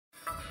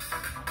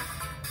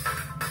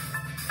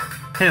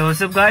Hey,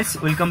 what's up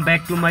guys, welcome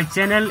back to my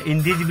channel.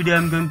 In this video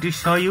I'm going to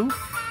show you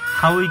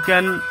how we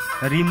can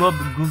remove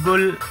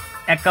Google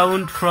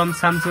account from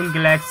Samsung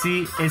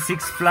Galaxy A6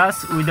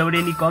 Plus without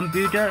any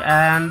computer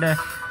and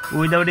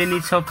without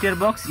any software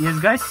box. Yes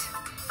guys,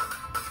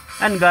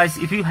 and guys,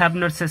 if you have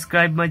not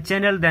subscribed my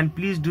channel, then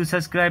please do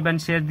subscribe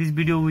and share this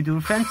video with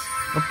your friends.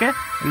 Okay,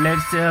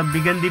 let's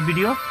begin the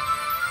video.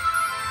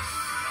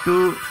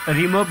 To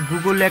remove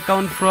Google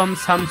account from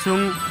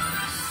Samsung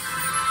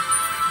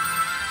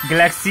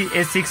Galaxy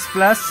A6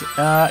 Plus,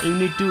 you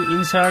need to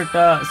insert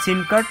a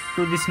SIM card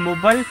to this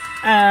mobile,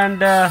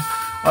 and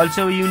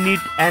also you need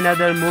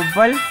another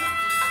mobile.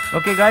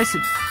 Okay guys,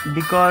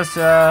 because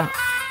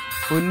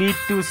we need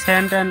to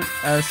send a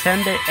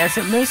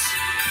SMS.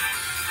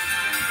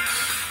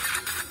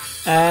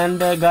 And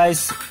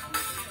guys,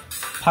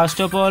 first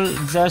of all,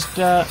 just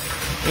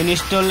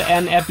install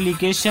an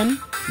application,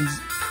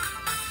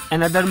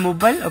 another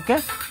mobile. Okay,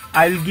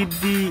 I'll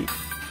give the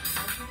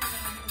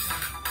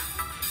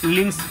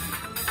link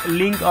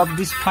of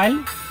this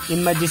file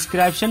in my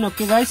description.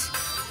 Okay guys,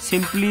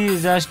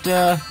 simply just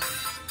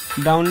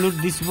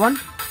download this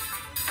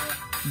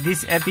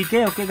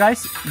APK. Okay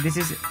guys, this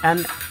is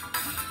an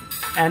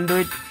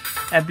Android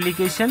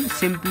application.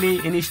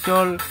 Simply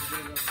install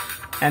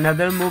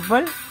another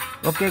mobile.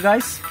 Okay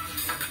guys,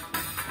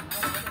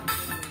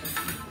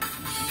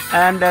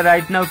 and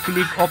right now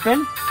click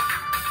open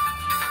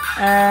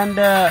and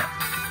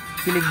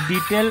click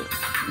detail,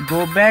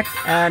 go back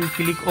and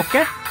click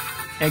OK.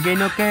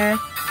 Again OK,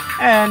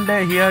 and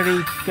here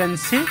you can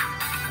see,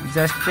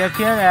 just tap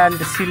here and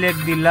select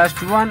the last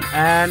one,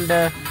 and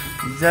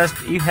just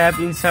you have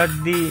insert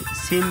the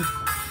SIM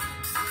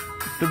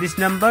to this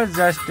number.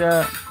 Just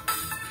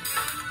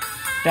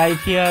type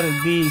here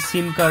the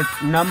SIM card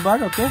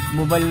number. Okay,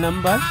 mobile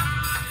number.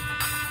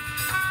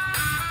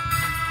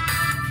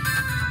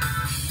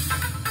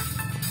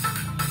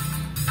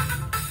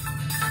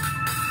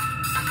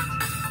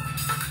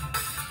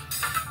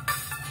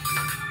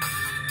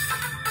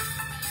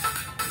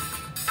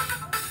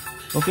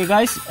 Okay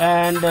guys,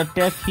 and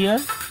tap here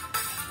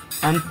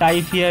and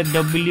type here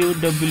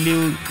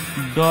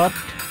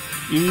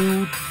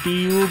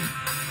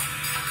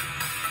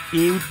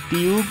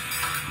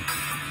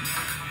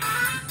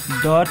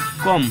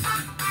www.youtube.com.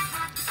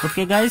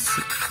 okay guys,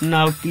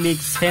 now click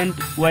send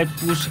web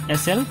push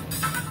SL.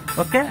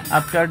 okay,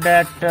 after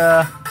that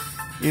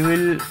you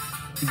will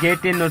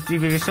get a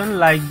notification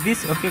like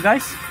this. Okay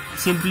guys,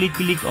 simply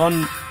click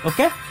on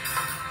OK.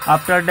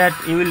 After that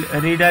you will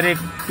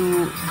redirect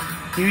to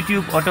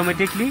YouTube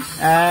automatically,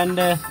 and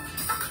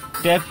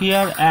tap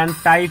here and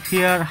type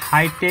here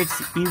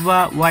Hightex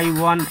EVA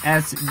Y1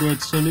 as date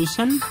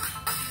solution.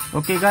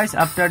 Okay guys,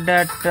 after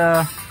that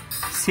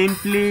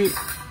simply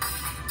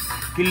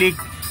click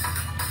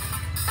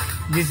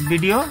this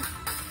video.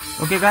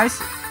 Okay guys,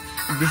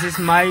 this is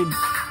my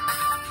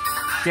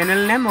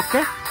channel name.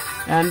 Okay,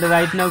 and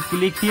right now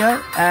click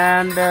here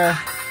and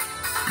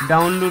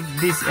download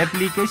this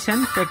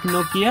application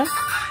Techno.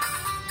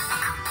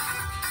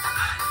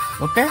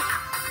 Okay,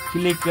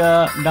 click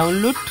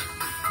download.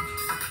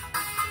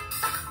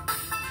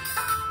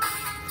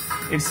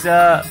 It's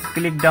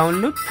click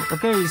download.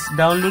 Okay, it's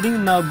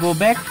downloading. Now go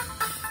back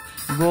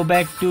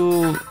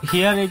to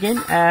here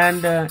again,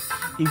 and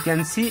you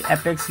can see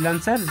Apex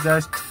Launcher.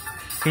 Just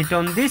hit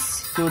on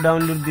this to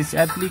download this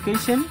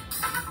application.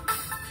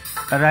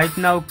 Right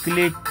now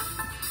click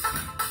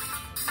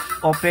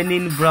open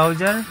in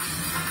browser.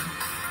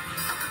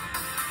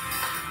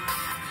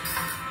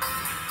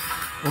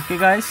 Okay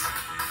guys,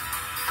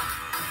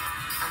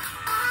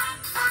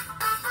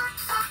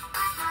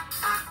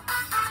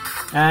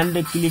 and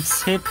click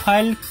save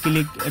file,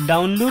 click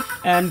download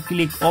and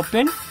click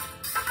open.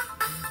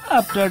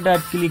 After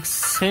that click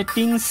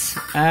settings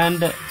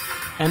and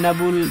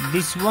enable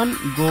this one,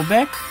 go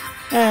back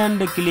and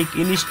click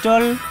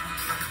install.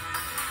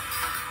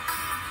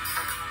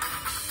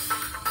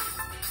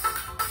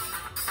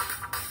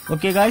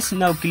 Okay guys,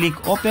 now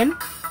click open,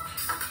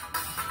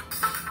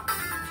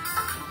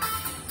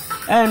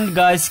 and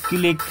guys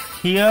click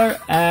here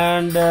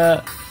and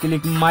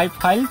click my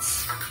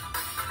files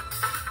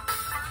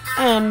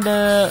and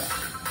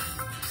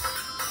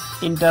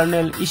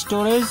internal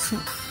storage,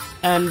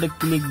 and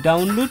click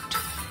download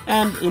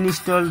and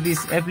install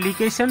this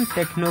application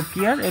Techno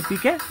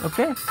APK.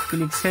 Okay,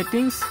 click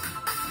settings,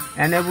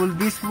 enable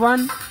this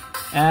one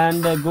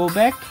and go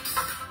back,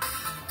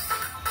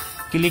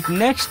 click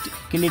next,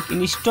 click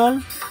install.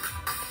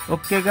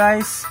 Okay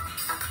guys,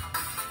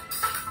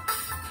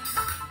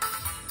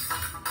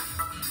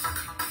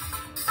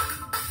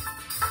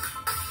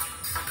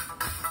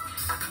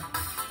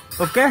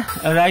 okay,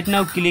 right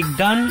now click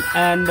done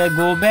and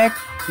go back.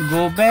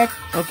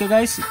 Okay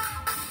guys,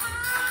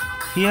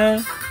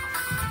 here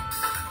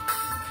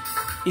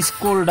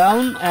scroll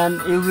down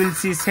and you will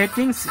see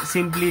settings.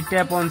 Simply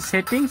tap on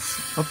settings.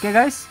 Okay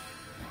guys,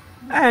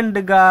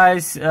 and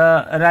guys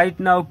right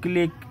now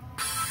click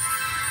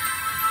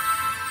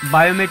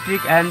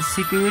biometric and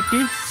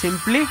security.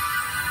 Simply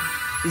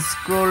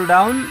scroll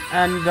down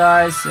and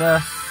guys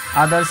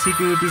other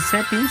security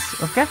settings.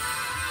 Okay,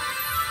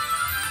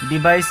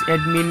 device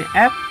admin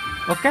app.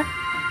 Okay,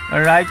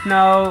 right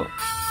now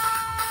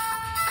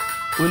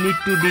we need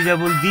to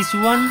disable this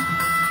one.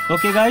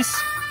 Okay guys,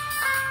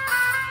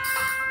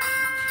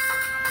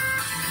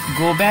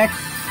 go back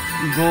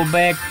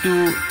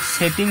to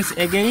settings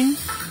again,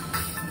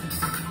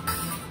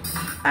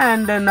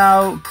 and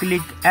now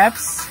click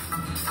apps.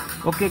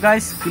 Okay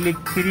guys, click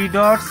three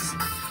dots,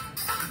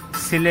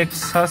 select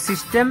source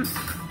system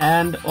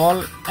and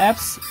all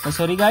apps.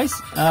 Sorry guys,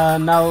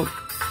 now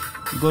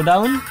go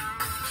down,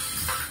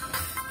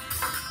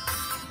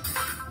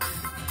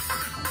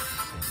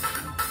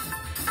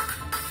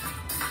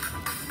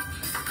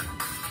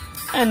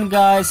 and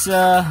guys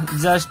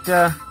just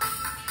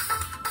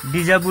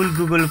disable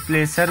Google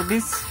Play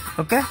service.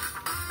 Okay,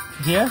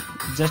 here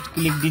just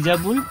click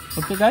disable.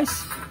 Okay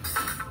guys,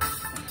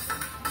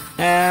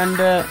 and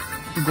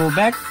go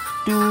back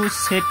to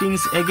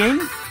settings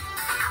again,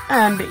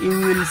 and you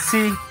will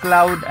see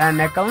cloud and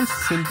accounts.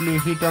 Simply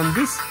hit on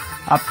this.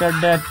 After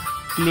that,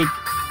 click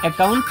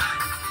account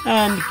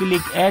and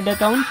click add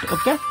account.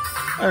 Okay,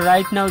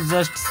 right now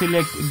just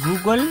select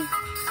Google.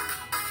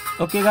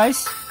 Okay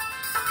guys,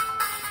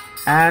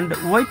 and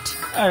wait,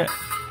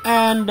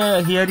 and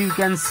here you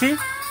can see,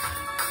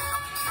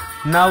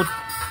 now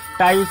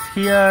type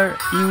here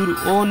your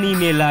own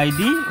email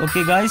ID.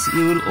 Okay guys,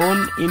 your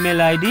own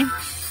email ID.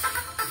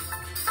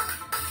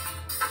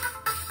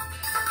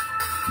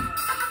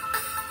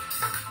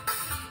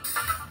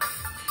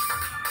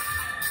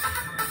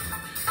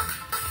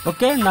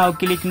 Okay, now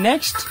click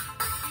next.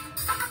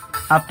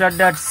 After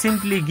that,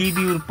 simply give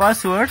your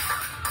password.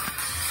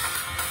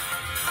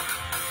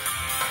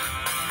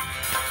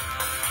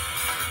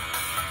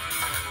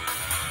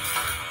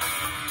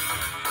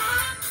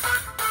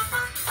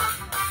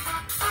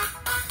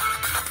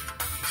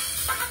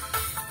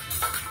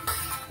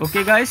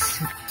 Okay guys,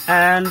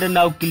 and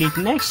now click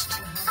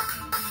next.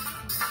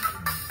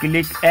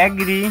 Click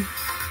agree,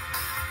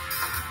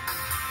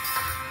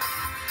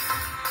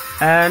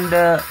 and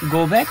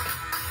go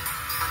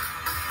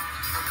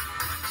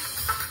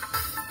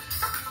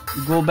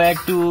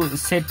back to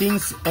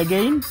settings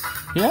again.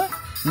 Here,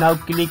 now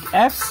click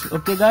apps.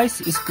 Okay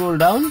guys, scroll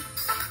down,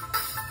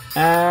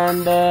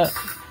 and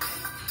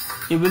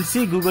you will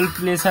see Google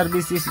Play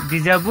service is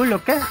disabled.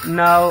 Okay,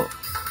 now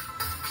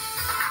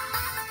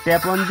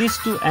tap on this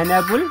to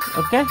enable.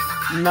 Okay,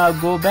 now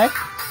go back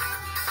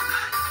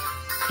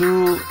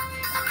to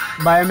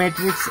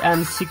biometrics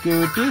and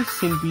security.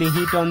 Simply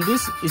hit on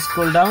this,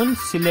 scroll down,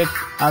 select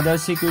other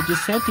security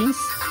settings,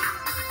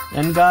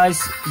 and guys,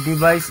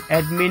 device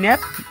admin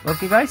app.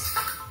 Okay guys,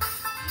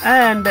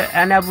 and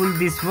enable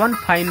this one,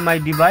 find my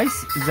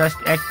device. Just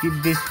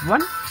active this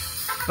one.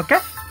 Okay,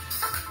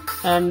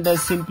 and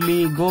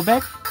simply go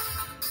back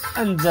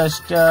and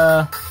just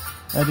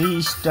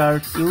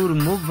restart your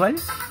mobile.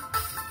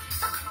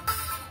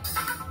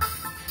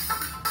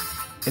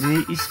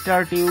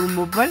 Restart your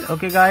mobile.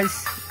 Okay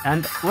guys,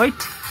 and wait.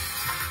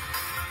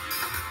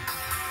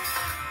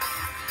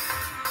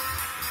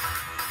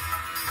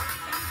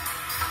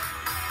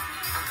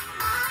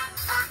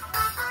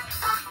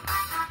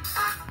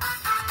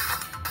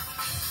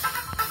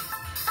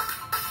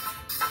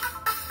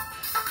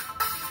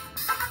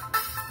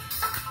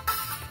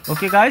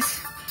 Okay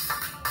guys,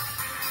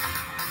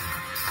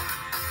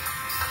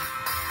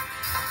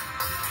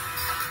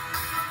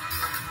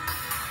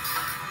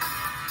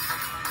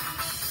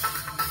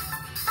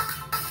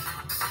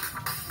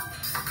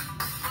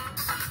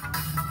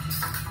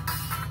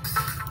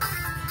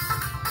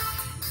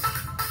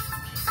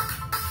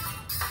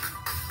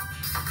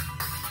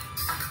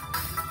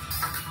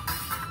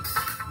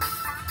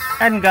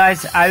 and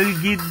guys, I will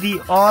give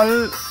the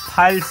all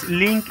files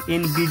link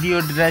in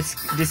video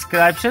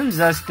description.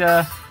 Just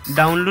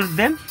download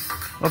them.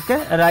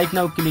 Okay, right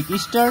now click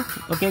start.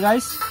 Okay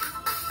guys,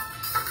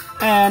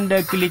 and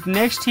click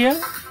next here,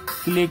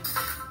 click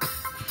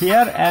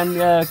here,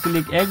 and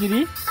click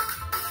agree.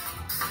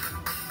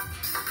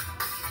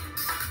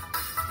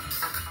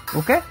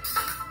 Okay,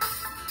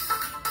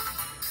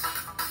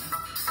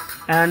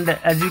 and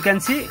as you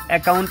can see,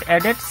 account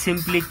added.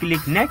 Simply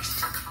click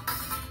next.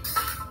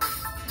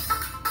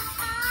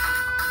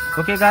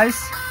 Okay guys,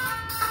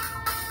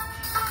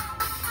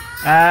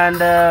 and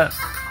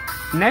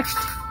next,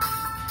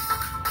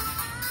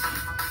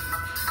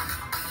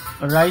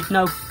 right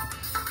now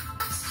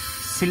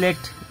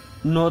select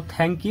no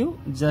thank you,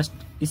 just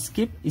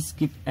skip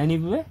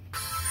anyway,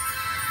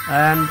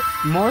 and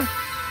more,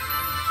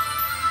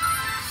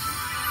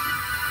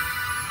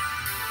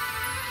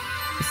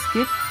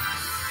 skip.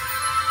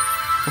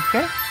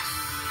 Okay,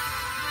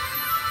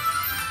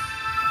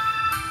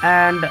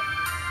 and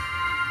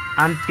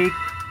untick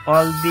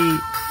all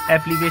the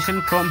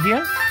application from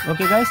here.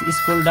 Okay guys,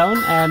 scroll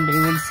down and you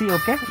will see.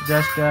 Okay,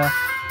 just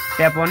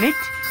tap on it.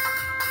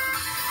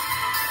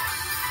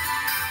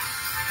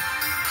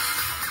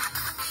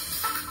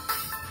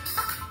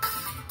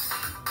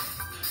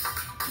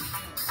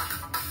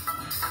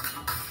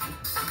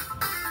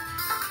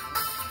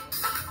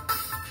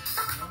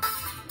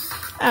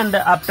 and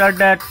after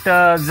that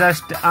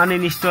just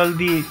uninstall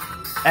the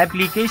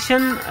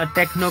application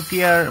Techno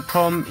Care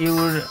from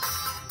your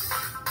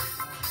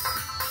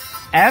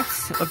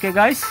apps. Okay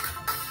guys,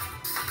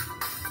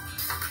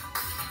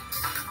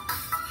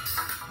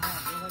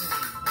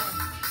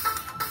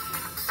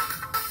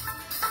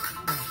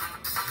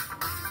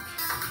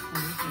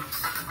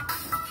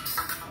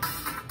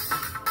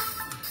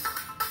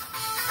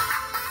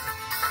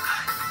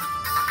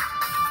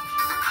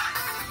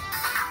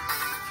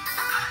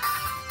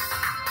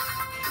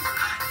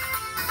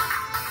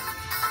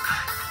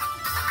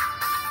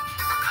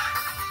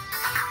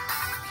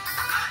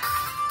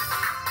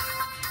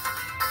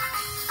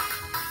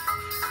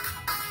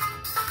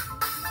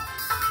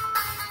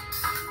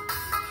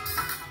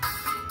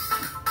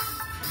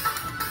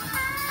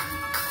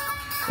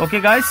 okay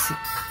guys,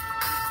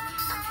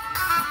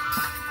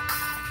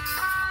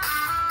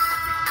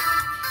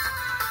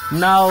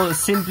 now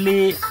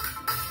simply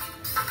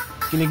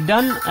click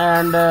done,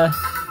 and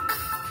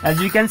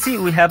as you can see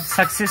we have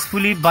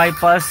successfully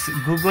bypassed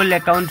Google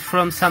account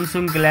from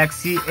Samsung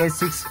Galaxy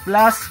S6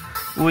 Plus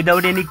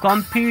without any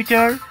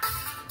computer.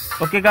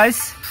 Okay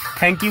guys,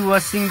 thank you for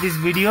watching this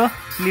video.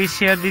 Please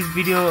share this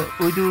video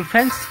with your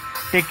friends.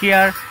 Take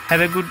care, have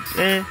a good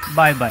day,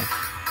 bye bye.